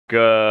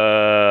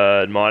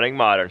Good morning,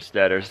 Modern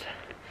Steaders.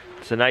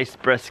 It's a nice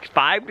brisk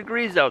 5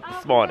 degrees out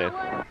this morning.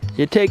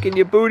 You're taking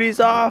your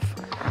booties off?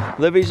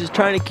 Livy's just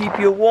trying to keep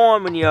you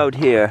warm when you're out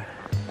here.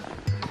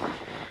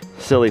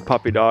 Silly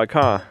puppy dog,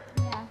 huh?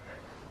 Yeah.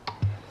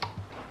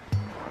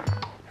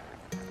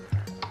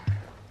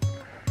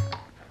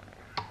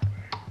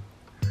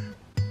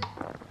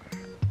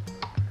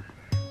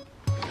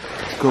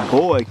 Good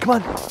boy,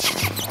 come on.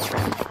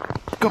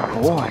 Good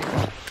boy.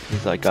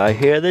 He's like, I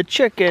hear the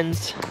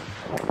chickens.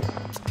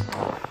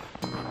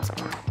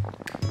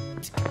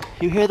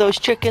 You hear those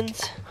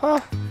chickens?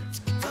 Huh?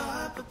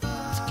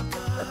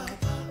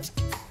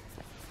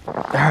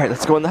 Alright,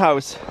 let's go in the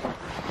house.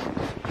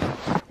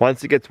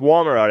 Once it gets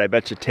warmer out, I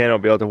bet you Tanner will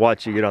be able to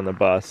watch you get on the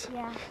bus.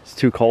 Yeah. It's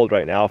too cold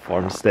right now for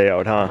him to stay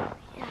out, huh?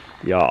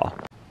 Yeah.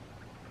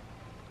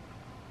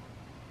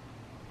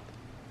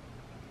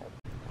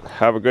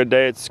 Have a good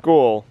day at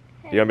school.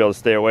 You gonna be able to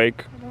stay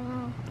awake? I don't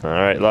know.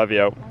 Alright, love you.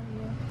 Love you.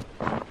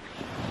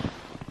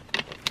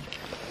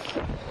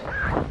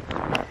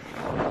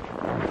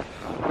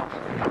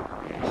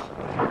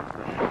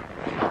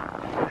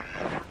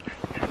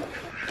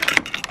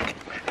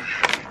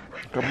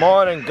 Good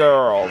morning,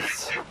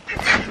 girls.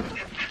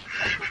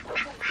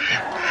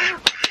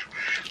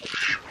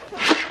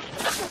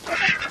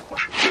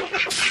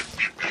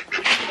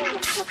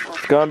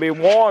 It's gonna be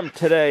warm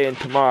today and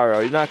tomorrow.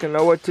 You're not gonna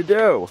know what to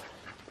do.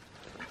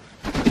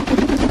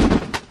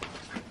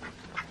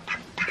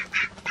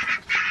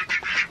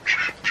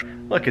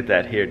 Look at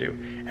that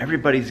hairdo.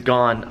 Everybody's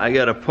gone. I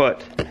gotta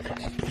put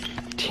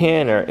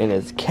Tanner in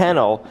his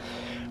kennel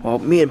while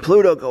me and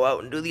Pluto go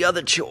out and do the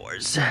other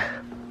chores.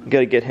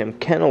 Gotta get him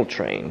kennel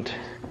trained.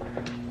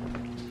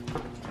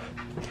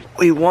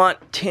 We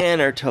want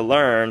Tanner to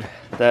learn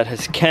that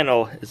his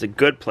kennel is a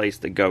good place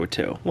to go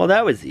to. Well,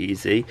 that was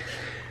easy.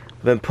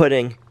 I've been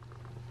putting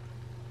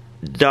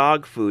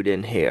dog food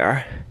in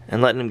here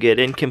and letting him get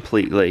in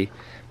completely.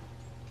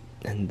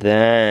 And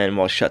then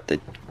we'll shut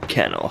the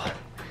kennel.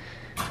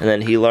 And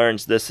then he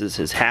learns this is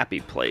his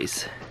happy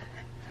place.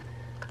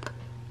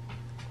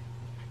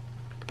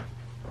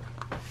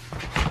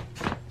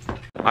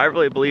 I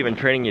really believe in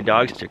training your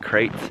dogs to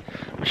crates.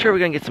 I'm sure we're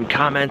gonna get some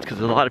comments because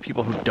there's a lot of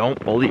people who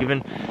don't believe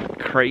in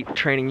crate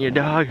training your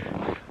dog.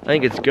 I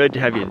think it's good to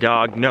have your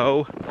dog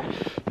know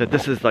that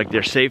this is like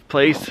their safe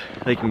place.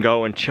 They can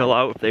go and chill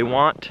out if they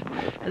want.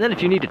 And then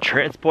if you need to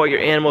transport your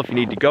animal, if you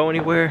need to go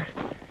anywhere,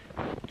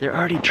 they're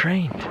already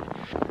trained.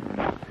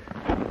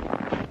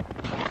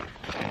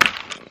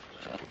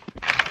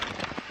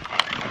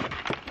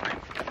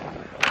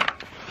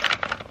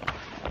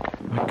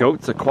 The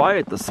goats are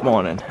quiet this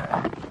morning.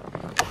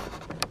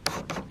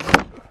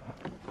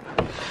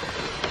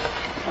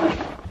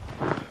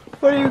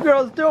 What are you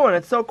girls doing?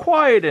 It's so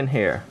quiet in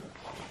here.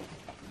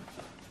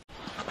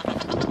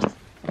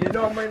 You're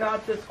normally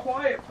not this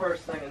quiet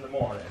first thing in the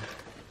morning.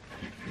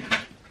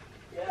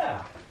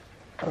 Yeah.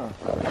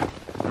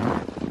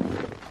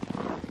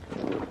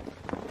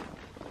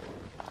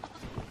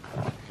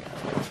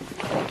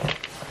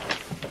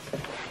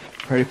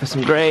 Ready for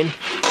some grain?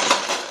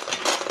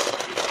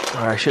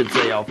 Or I should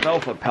say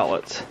alfalfa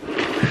pellets.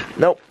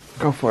 Nope,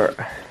 go for it.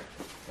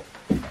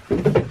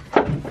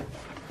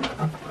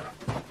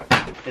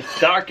 It's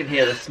dark in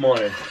here this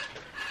morning.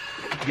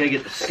 You gotta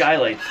get the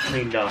skylights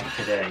cleaned off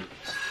today.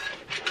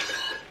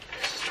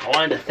 I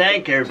wanted to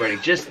thank everybody.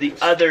 Just the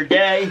other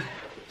day,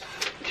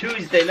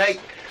 Tuesday night,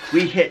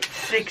 we hit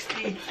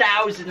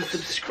 60,000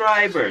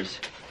 subscribers.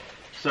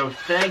 So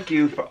thank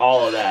you for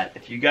all of that.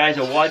 If you guys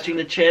are watching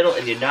the channel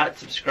and you're not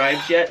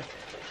subscribed yet,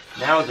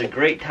 now is a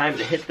great time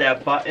to hit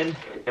that button.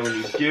 And when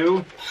you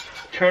do,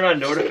 turn on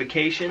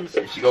notifications.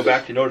 If you go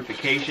back to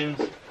notifications,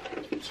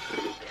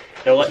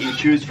 it'll let you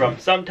choose from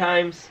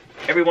sometimes,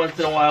 every once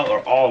in a while,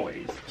 or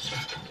always.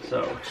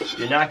 So if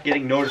you're not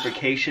getting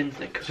notifications,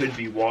 that could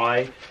be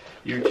why.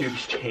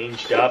 YouTube's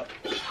changed up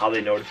how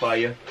they notify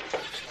you.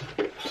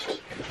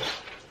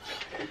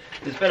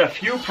 There's been a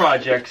few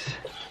projects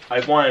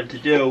I've wanted to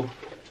do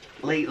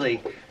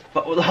lately,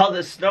 but with all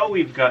the snow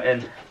we've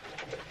gotten,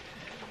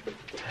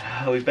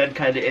 we've been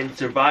kind of in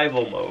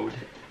survival mode.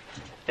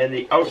 And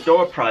the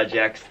outdoor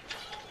projects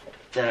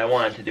that I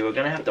wanted to do are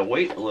going to have to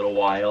wait a little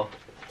while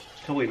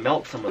until we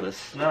melt some of the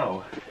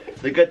snow.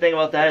 The good thing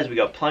about that is we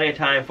got plenty of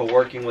time for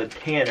working with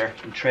Tanner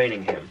and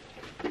training him.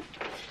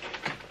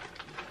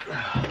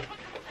 I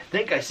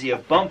think I see a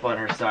bump on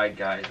her side,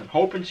 guys. I'm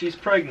hoping she's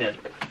pregnant.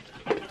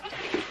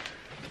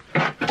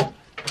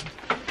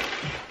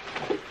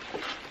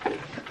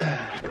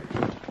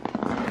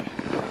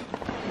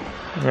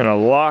 I'm gonna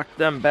lock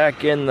them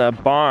back in the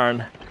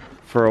barn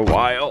for a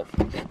while.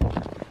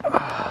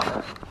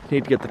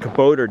 Need to get the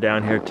Kubota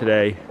down here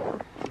today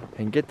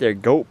and get their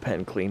goat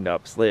pen cleaned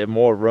up so they have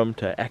more room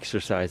to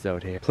exercise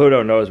out here.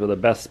 Pluto knows where the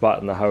best spot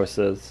in the house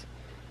is.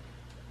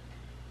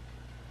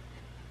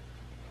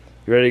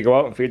 You ready to go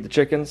out and feed the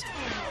chickens?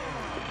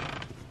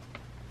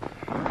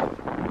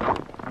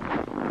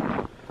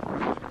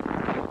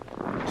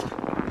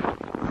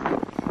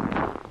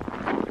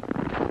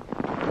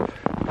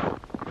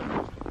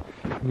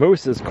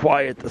 Moose is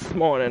quiet this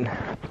morning.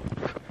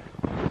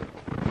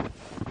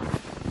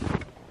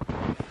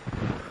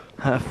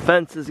 That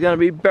fence is gonna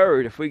be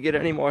buried if we get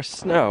any more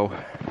snow.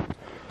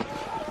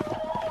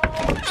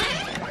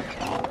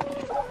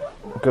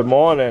 Good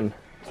morning.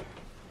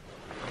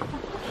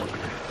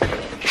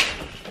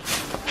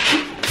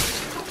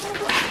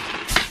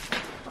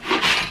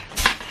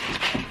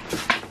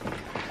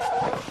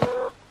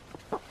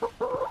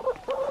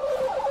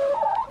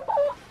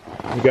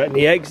 You got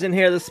any eggs in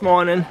here this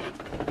morning?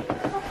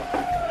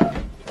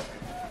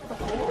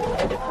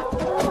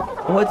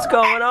 What's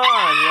going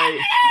on?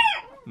 Wait.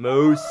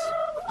 Moose,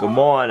 good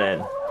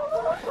morning.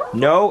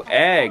 No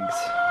eggs.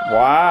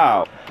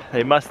 Wow.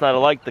 They must not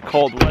have liked the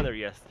cold weather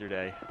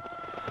yesterday.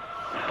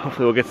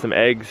 Hopefully we'll get some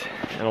eggs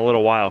in a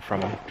little while from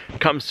them.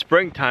 Come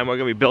springtime, we're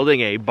gonna be building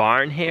a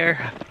barn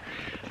here.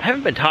 I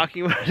haven't been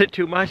talking about it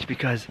too much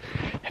because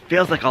it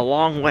feels like a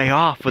long way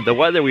off with the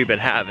weather we've been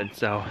having,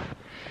 so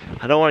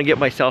I don't want to get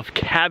myself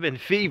cabin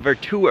fever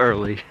too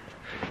early,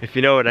 if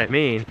you know what I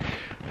mean.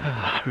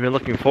 I've been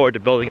looking forward to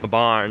building a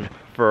barn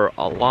for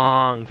a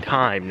long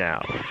time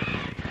now.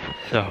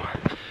 So,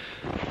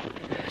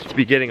 to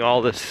be getting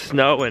all this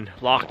snow and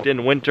locked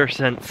in winter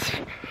since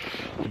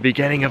the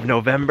beginning of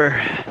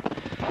November,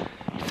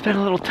 it's been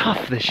a little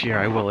tough this year,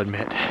 I will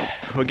admit.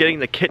 We're getting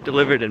the kit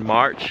delivered in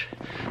March.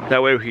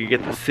 That way we can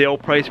get the sale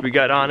price we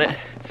got on it,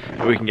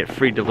 and we can get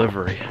free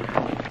delivery.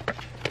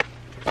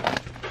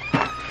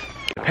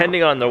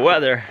 Depending on the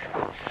weather,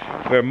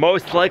 we're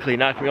most likely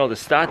not going to be able to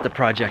start the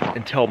project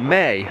until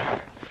May.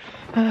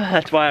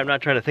 That's why I'm not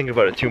trying to think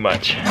about it too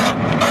much.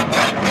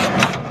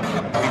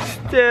 We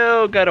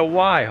still got a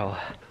while.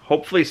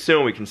 Hopefully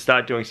soon we can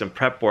start doing some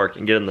prep work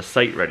and getting the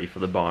site ready for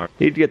the barn.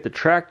 Need to get the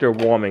tractor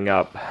warming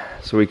up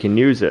so we can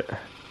use it.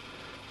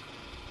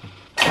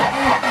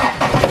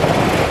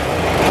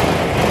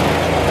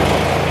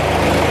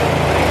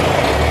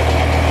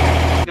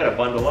 Gotta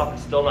bundle up,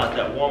 it's still not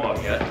that warm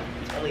out yet.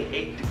 It's only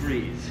 8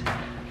 degrees.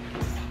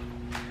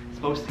 It's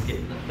supposed to get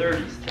in the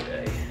 30s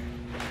today,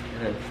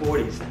 and then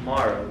 40s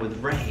tomorrow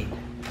with rain.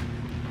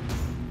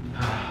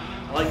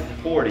 I like the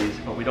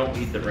 40s, but we don't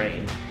need the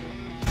rain.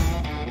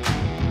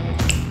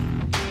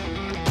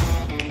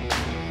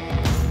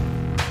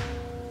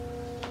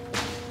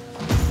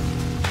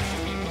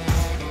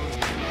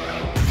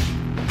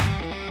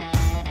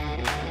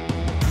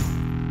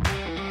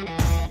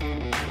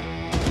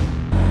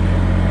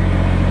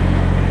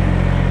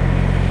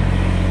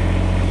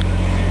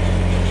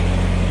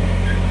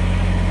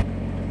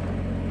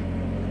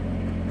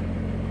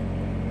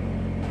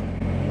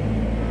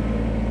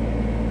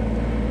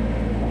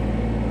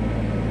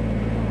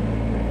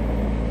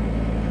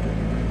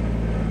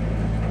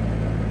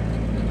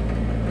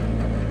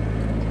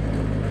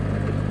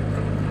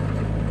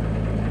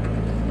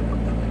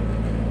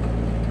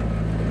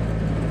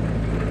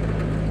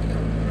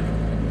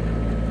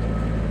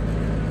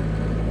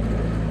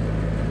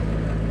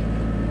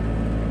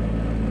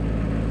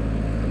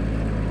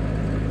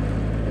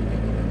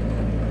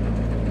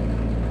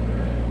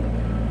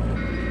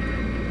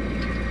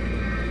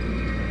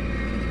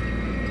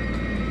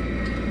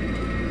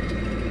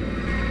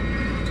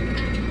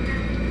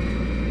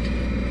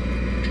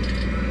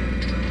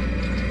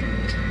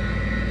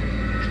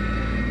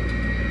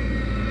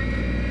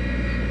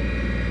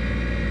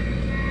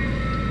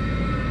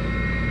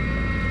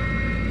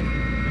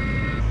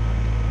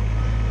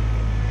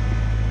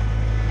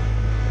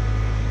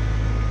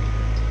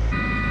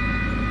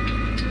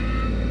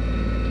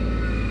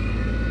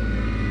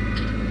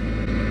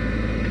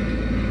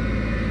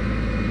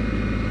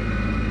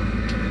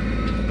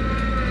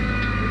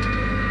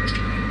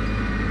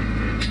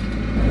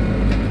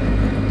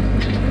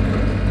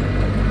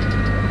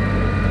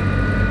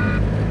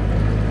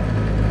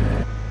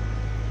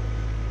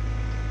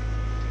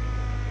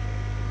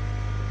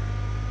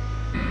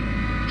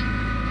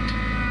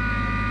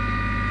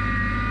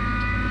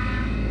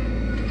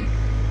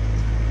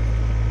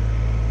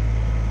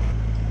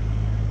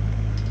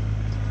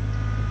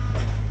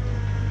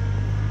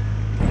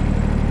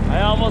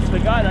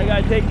 Forgot I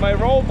gotta take my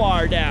roll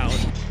bar down.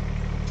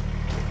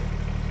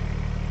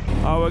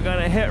 Oh, we're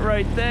gonna hit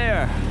right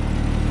there.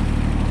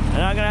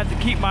 And I'm gonna have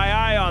to keep my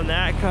eye on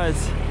that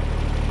because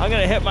I'm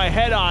gonna hit my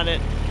head on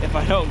it if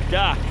I don't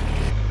duck.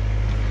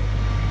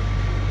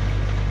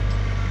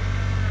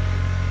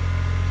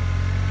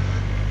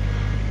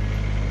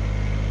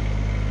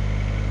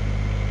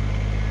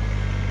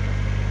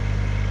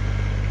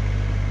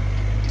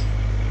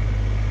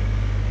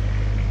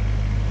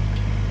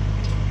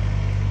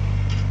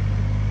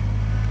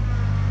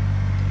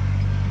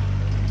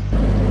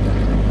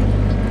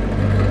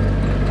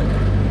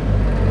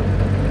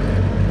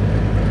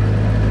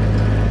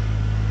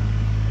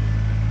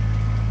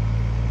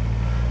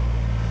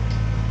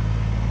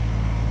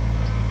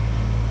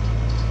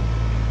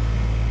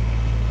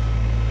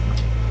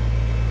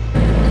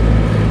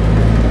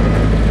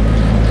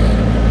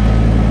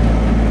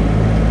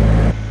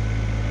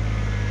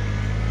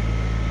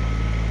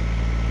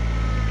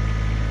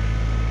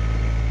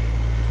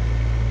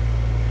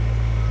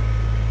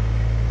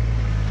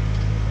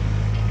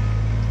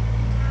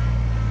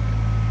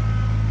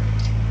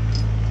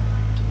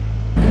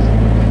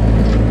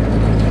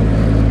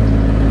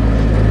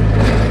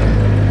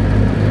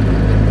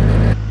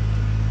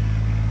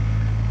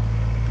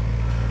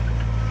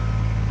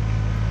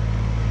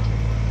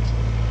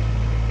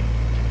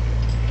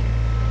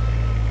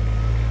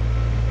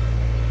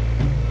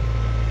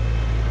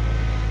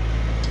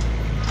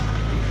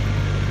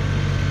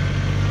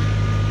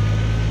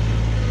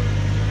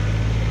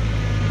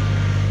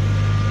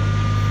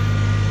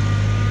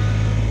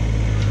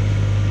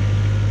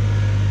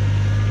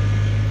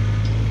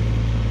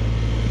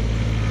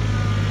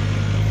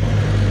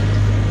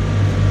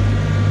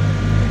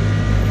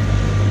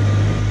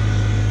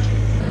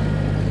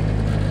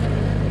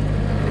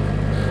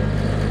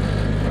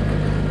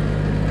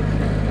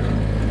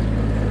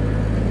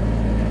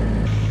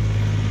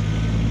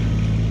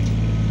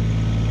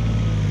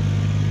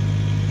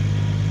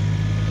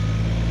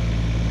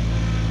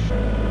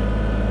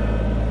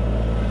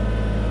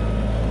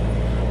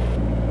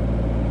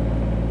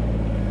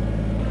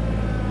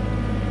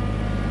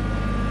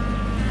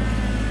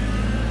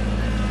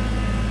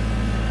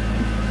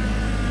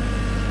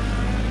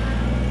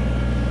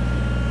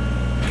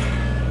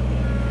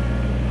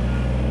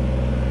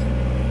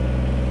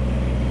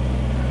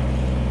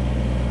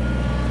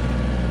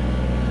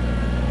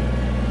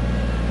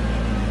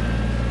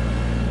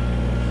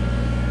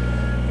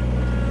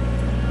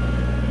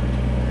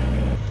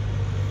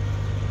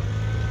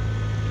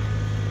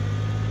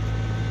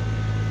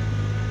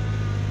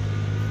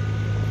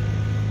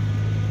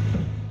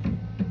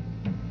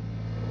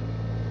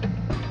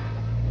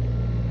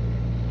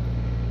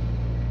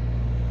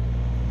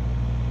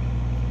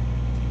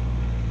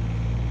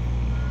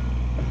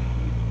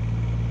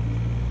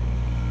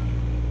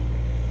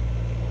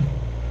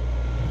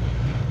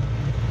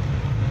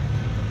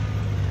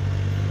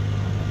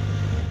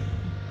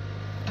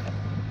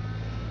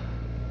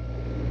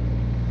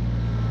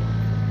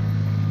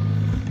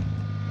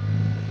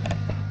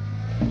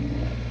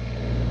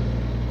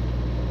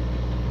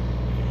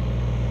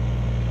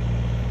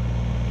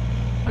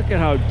 Look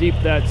at how deep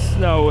that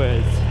snow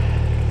is.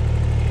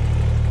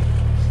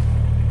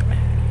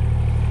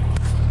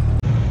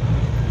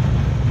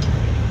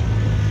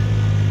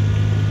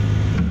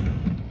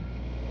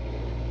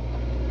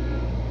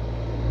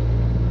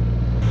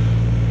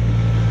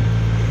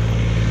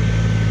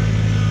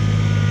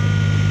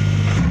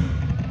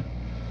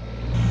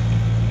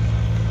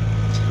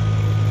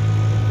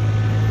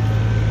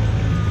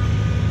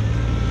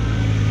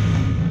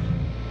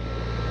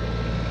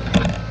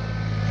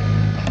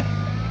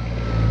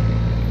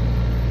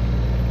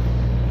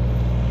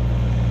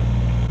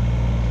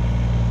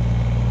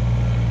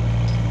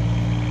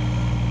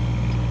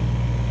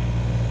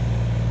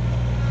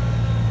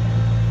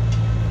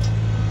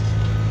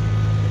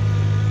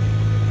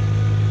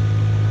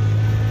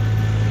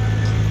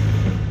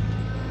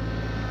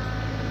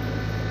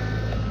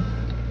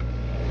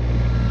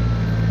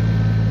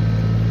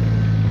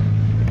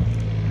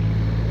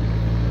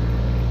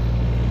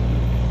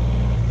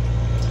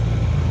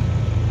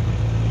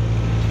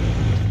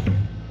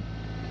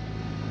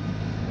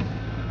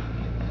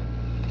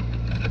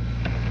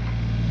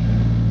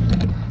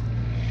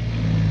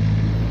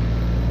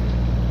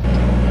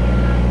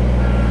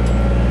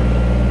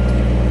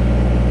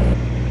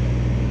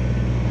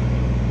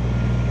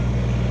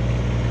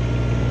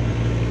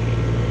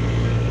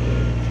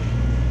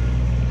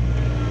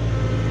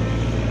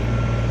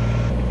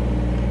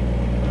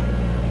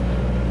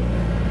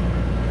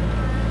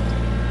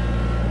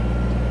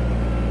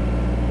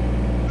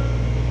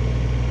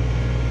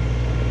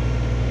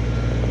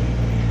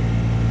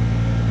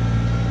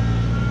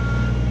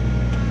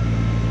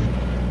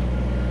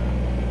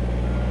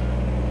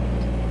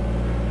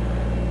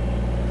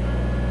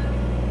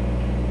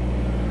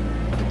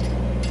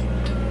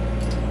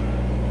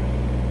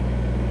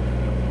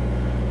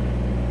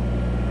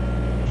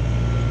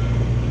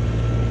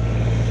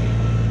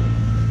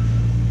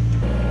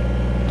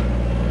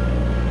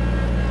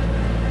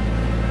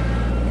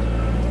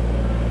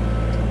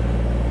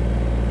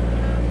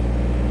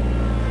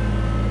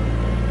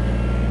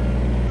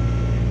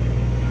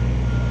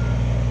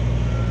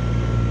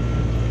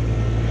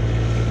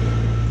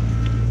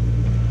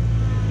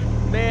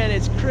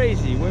 It's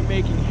crazy. We're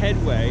making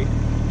headway,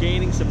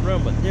 gaining some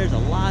room, but there's a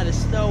lot of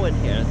snow in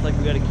here. It's like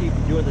we got to keep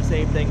doing the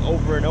same thing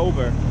over and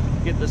over,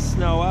 get the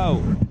snow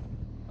out.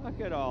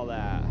 Look at all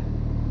that.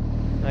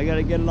 I got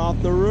to get it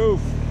off the roof.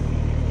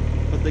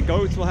 But the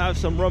goats will have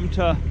some room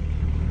to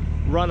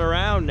run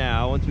around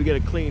now once we get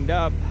it cleaned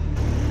up.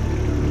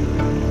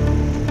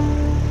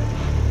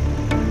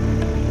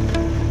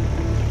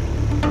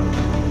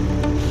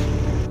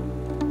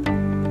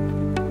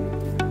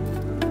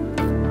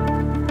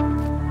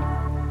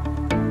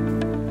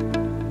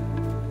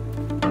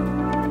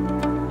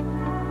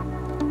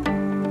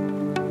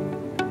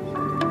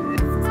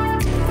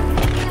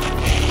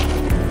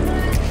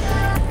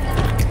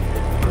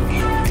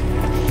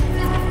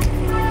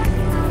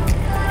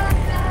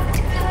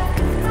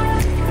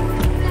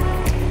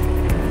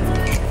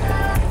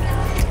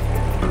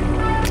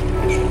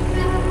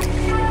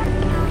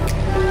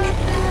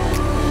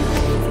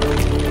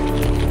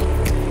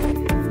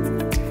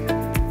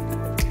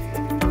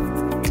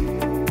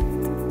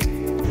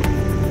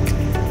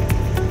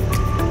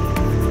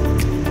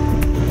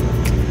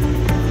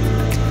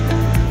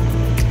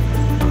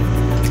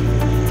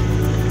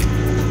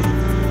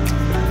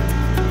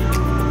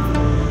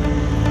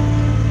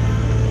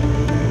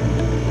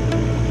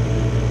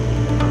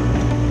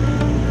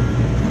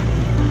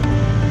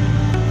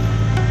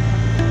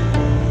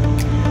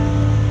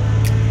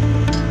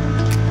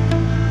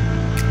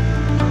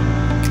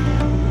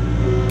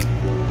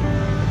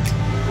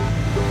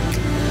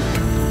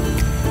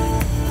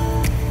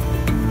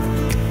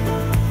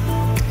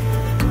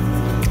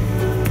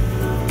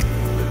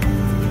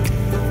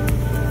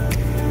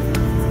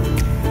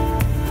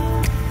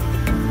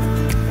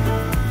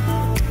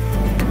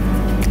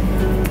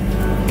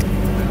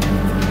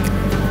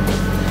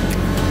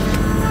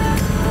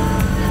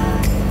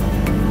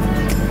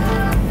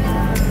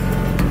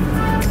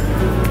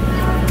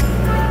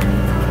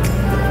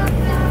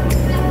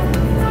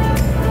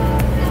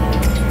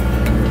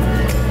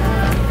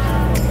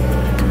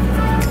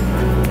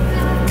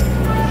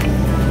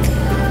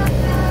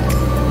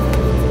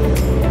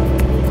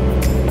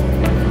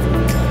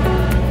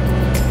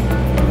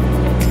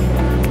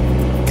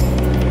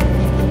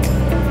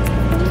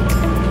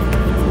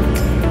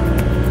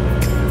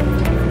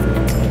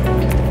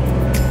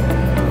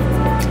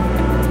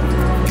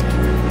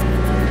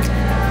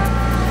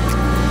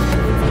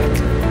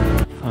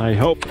 I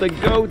hope the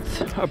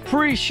goats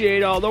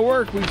appreciate all the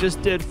work we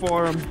just did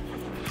for them.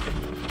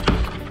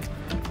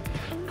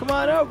 Come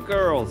on out,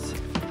 girls.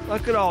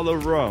 Look at all the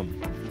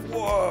room.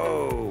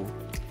 Whoa.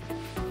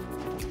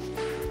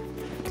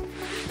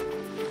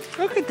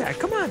 Look at that,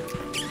 come on.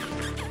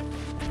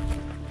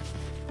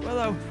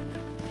 Willow.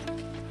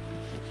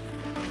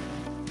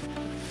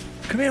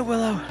 Come here,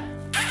 Willow.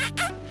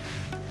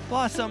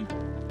 Blossom.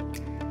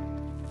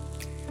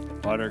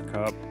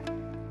 Buttercup.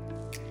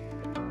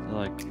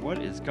 Like, what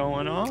is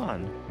going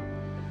on?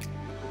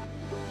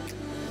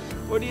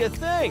 What do you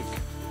think?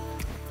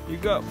 You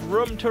got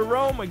room to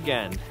roam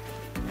again.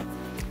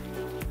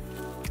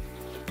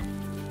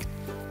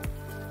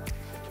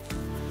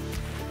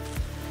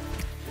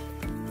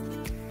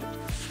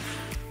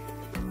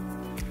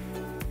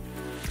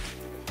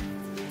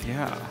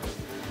 Yeah.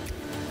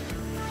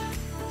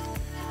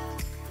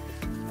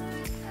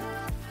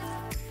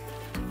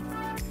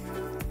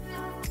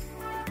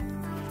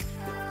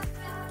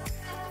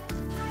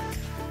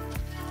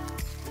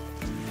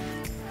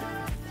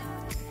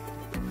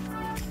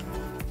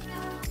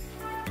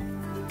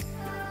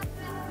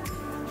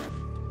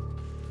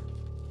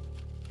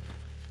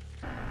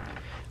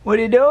 What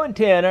are you doing,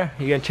 Tanner?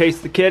 You gonna chase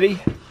the kitty?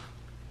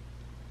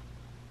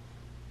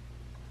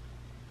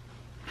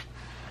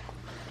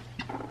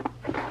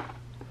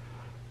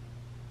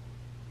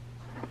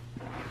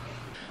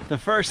 The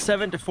first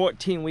 7 to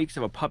 14 weeks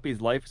of a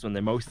puppy's life is when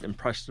they're most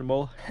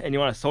impressionable, and you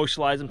want to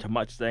socialize them to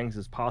much things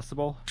as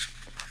possible. So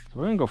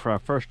we're gonna go for our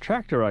first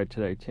tractor ride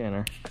today,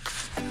 Tanner.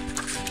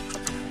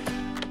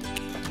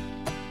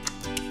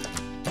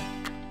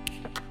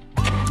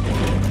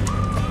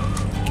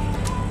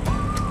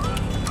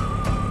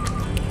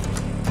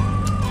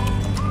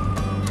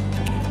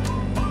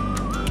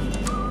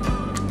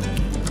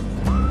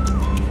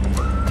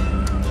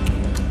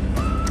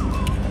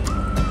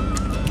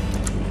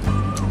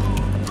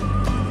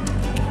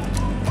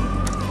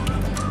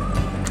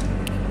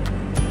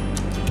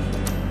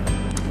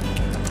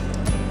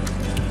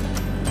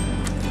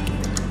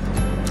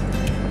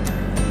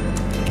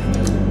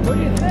 What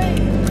do you think?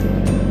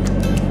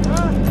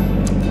 Huh?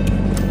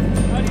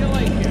 How do you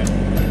like it?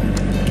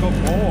 Good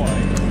boy.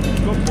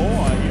 Good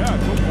boy. Yeah,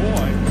 good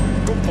boy.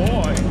 Good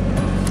boy.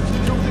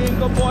 You being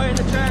good boy in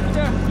the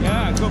tractor?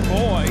 Yeah, good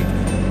boy.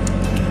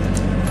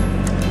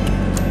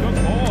 Good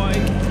boy.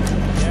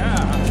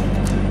 Yeah.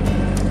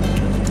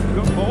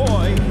 Good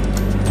boy.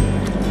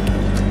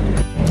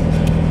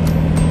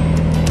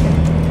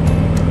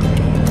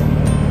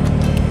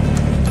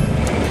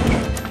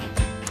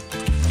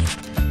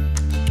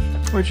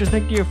 What'd you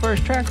think of your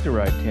first tractor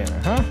ride, Tanner,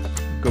 huh?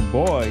 Good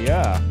boy,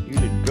 yeah. You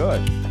did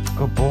good.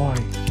 Good boy.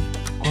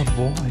 Good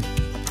boy.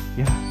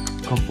 Yeah,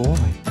 good boy.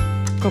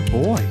 Good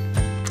boy.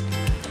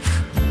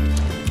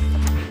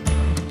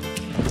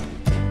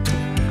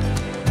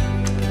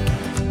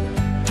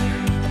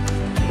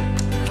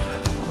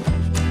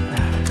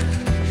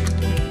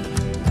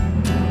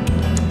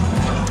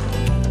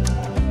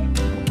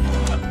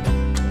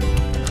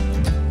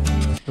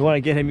 We want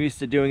to get him used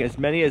to doing as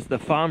many of the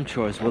farm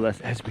chores with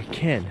us as we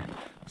can.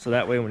 So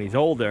that way when he's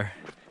older,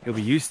 he'll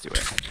be used to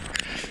it.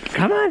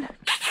 Come on.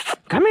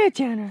 Come here,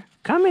 Tanner.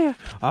 Come here.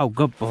 Oh,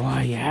 good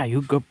boy. Yeah,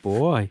 you good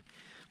boy.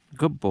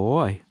 Good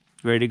boy.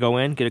 Ready to go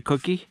in? Get a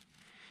cookie?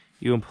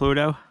 You and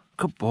Pluto?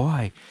 Good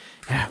boy.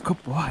 Yeah,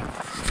 good boy.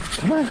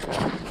 Come on.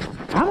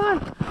 Come on.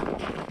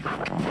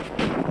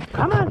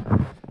 Come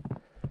on.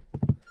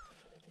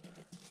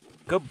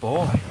 Good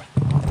boy.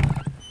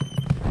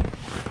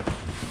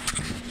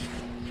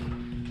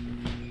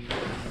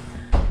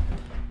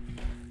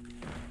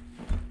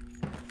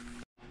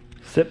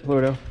 Sit,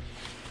 Pluto.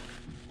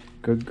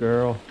 Good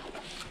girl.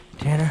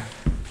 Tanner.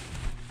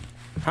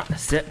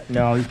 Sit.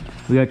 No,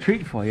 we got a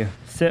treat for you.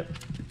 Sit.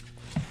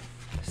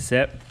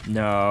 Sit.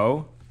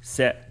 No.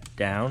 Sit.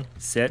 Down.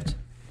 Sit.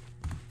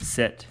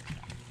 Sit.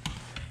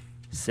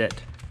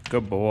 Sit.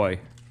 Good boy.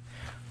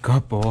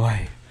 Good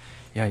boy.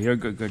 Yeah, you're a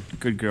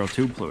good girl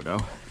too, Pluto.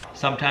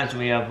 Sometimes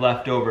when we have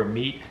leftover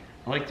meat,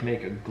 I like to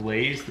make a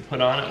glaze to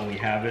put on it when we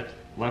have it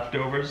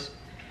leftovers.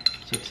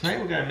 So tonight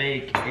we're gonna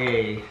make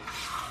a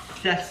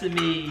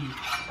sesame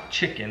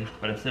chicken,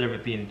 but instead of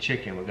it being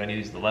chicken, we're gonna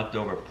use the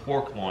leftover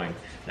pork loin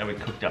that we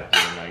cooked up the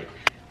other night.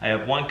 I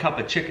have 1 cup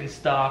of chicken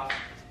stock.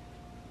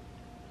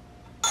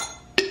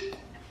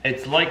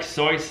 It's like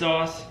soy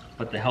sauce,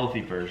 but the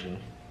healthy version.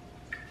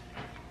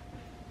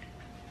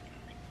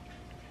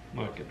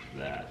 Look at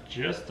that,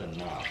 just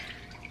enough.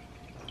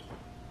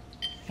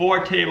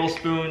 4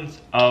 tablespoons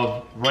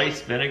of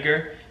rice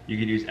vinegar. You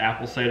could use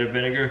apple cider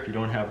vinegar if you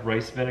don't have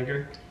rice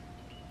vinegar.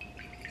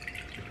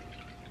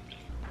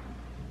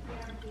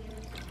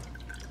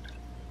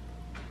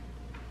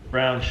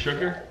 Brown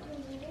sugar.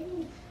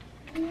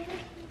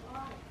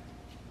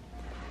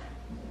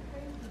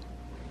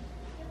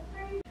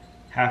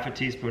 Half a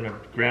teaspoon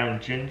of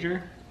ground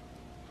ginger.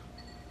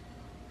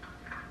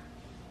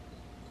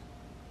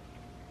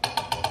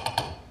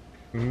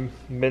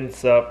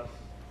 Mince up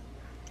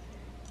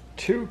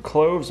 2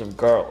 cloves of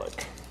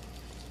garlic.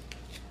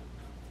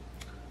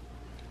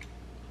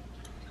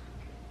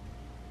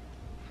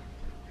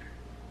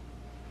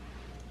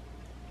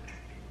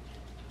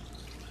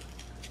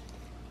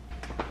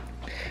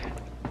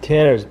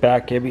 Tanner's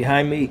back here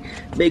behind me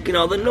making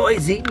all the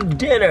noise eating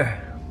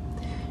dinner.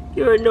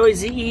 You're a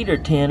noisy eater,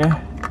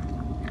 Tanner.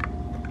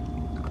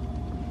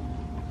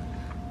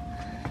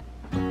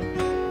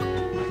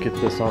 Get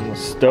this on the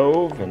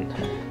stove and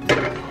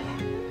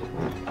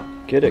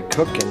get it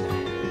cooking.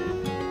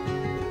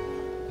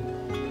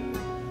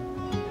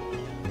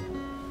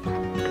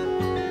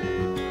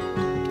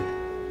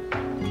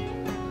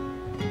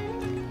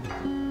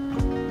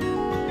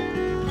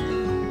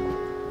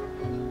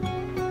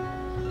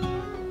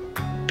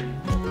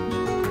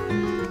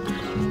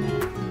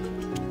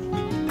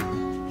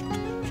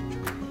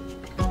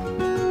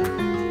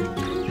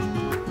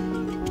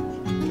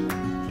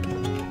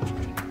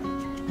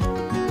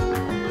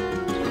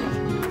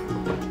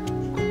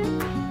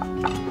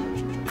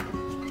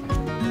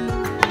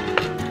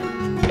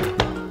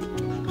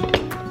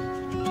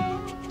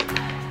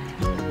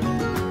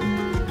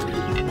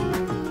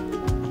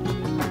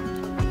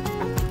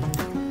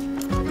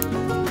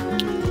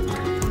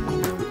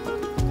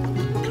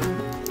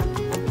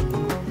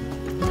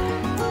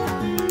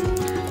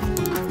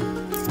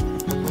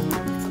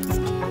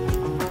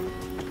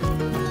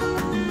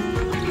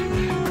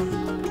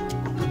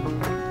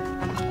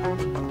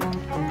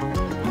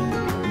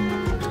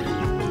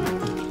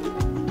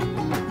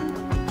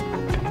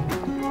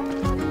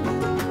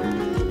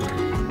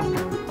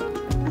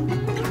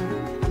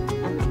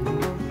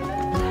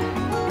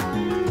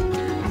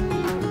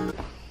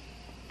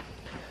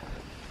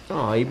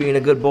 Oh, you being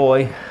a good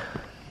boy.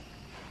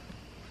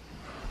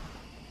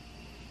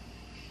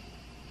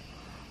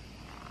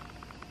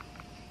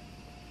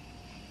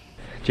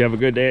 Did you have a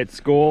good day at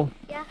school?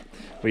 Yeah.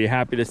 Were you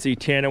happy to see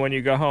Tana when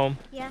you go home?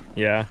 Yeah.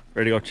 Yeah?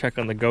 Ready to go check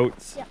on the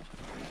goats? Yep.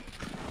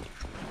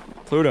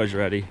 Pluto's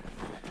ready.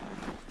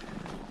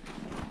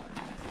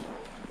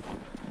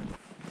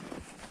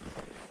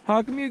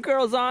 How come you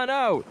girls aren't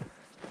out?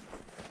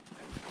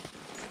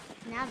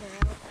 Now they're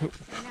out.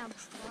 Now I'm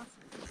still.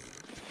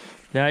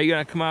 Now you're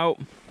gonna come out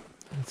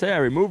and say I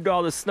removed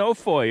all the snow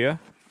for you.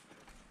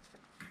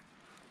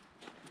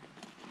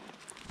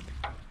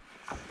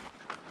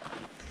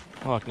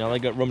 Look, now they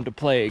got room to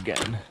play again.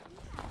 Did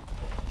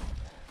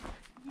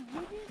you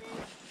do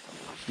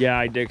this? Yeah,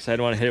 I did, because I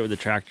don't want to hit it with the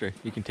tractor.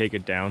 You can take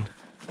it down.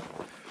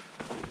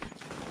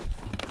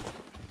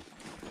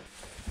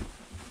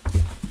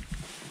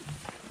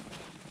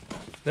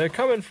 They're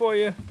coming for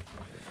you.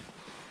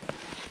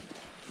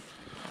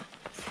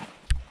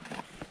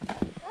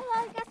 Oh,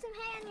 I got some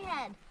hay on your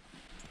head.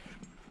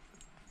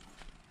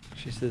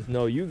 She says,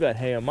 no, you got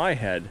hay on my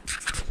head.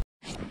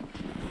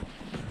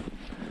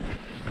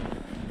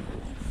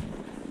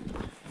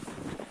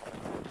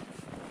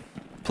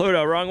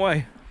 Pluto, wrong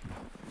way.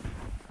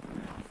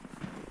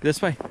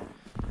 This way.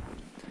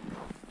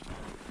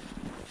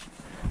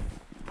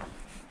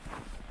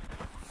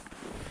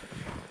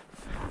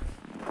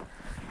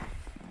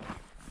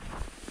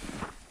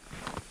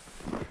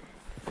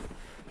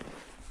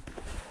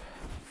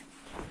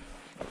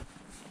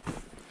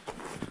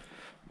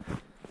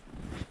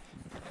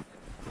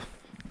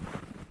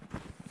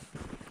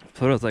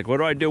 Pluto's like, what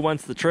do I do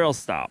once the trail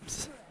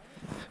stops?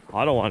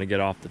 I don't want to get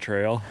off the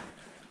trail.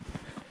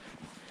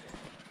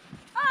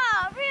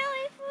 Oh,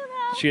 really,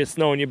 Pluto? She gets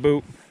snow in your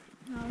boot.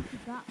 No, she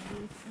got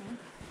boots.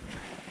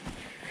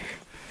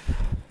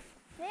 Huh?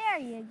 There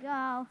you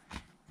go.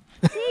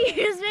 See, you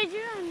just made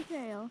your own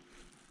trail.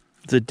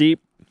 It's a deep.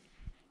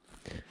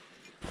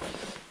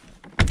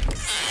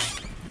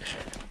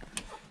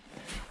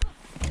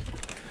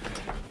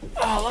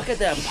 Oh, look at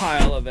that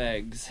pile of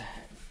eggs.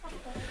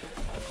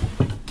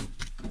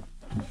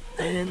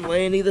 They didn't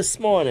lay any this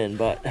morning,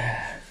 but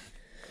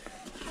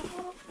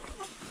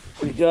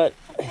we got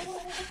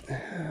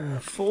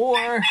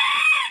 4,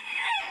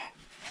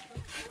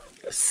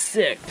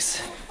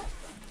 6.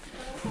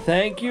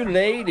 Thank you,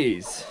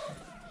 ladies.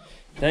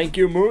 Thank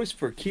you, Moose,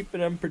 for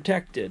keeping them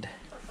protected.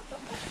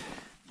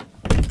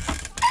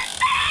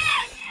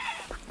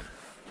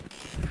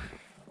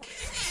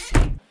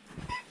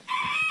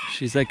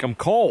 She's like, I'm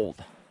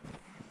cold.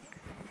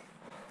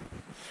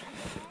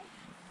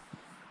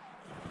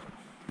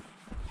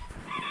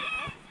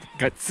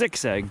 Got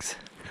 6 eggs.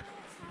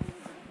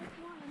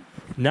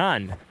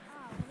 None.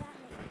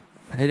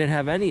 They didn't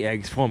have any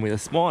eggs for me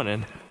this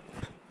morning.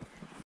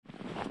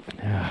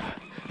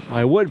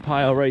 My wood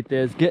pile right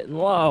there is getting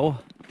low.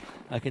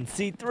 I can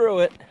see through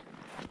it.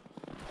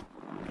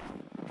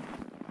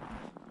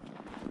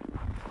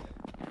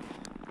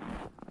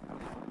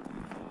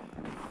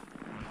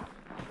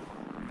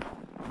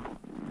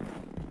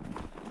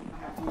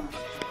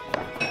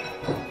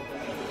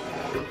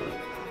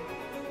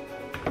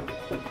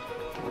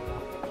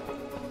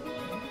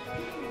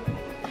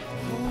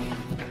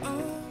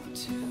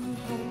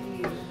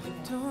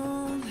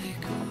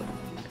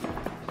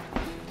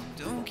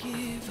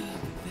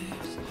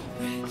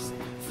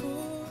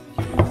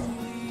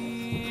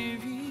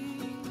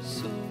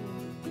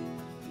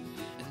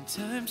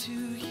 Time to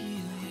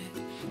heal it.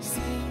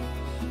 Still,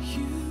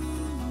 you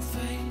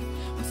fight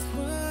with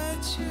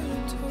what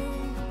you're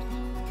told,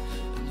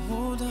 and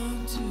hold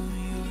on to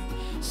your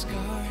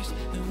scars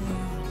and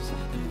wounds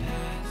and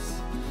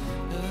past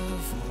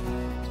of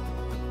old.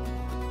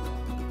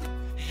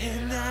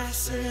 And I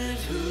said,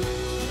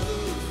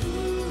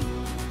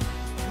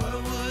 what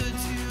would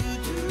you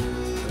do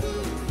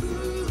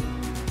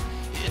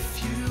if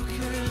you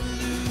could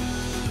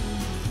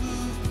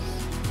lose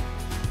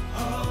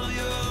all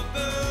your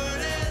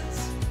burdens?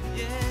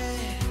 Yeah,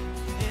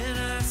 and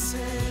I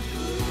said,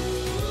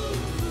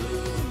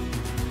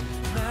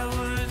 my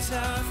words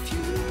are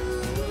few,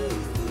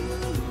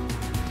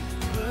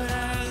 but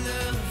I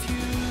love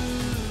you.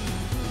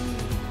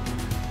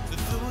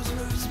 Those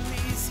words,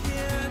 please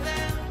hear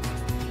them.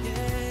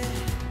 Yeah.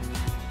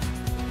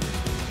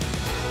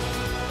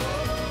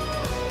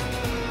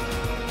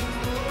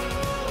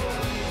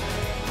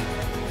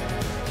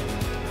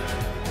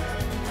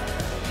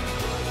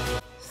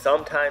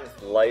 Sometimes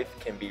life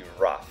can be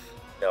rough.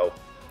 No,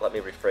 let me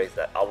rephrase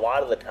that. A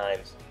lot of the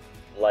times,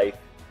 life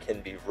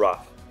can be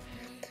rough.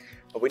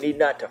 But we need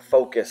not to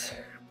focus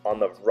on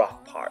the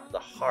rough part, the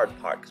hard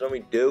part. Because when we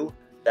do,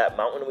 that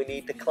mountain we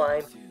need to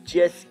climb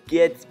just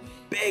gets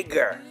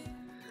bigger.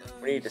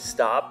 We need to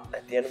stop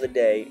at the end of the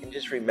day and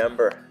just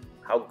remember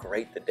how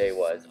great the day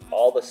was.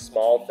 All the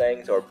small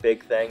things or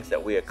big things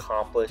that we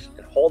accomplished,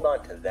 and hold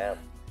on to them.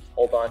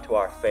 Hold on to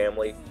our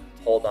family.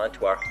 Hold on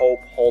to our hope.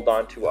 Hold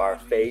on to our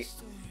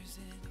faith.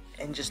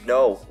 And just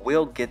know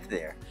we'll get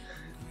there.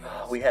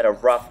 We had a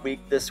rough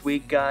week this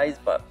week, guys,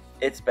 but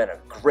it's been a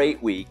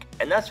great week.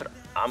 And that's what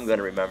I'm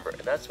gonna remember,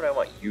 and that's what I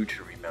want you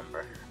to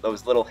remember.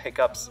 Those little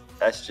hiccups,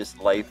 that's just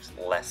life's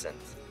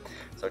lessons.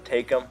 So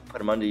take them, put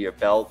them under your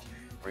belt,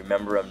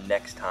 remember them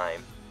next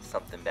time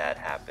something bad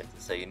happens.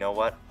 So you know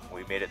what?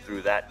 We made it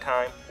through that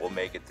time, we'll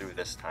make it through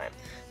this time.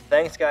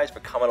 Thanks guys for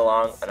coming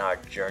along on our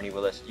journey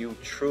with us. You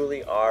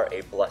truly are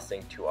a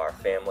blessing to our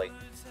family,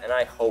 and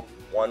I hope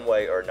one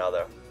way or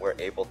another we're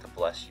able to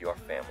bless your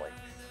family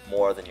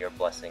more than you're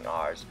blessing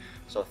ours.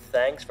 So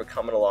thanks for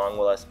coming along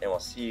with us, and we'll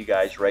see you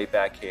guys right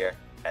back here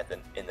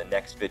in the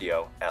next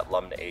video at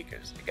Lumnah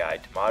Acres, the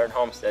guide to modern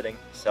homesteading,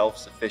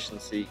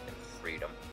 self-sufficiency, and freedom.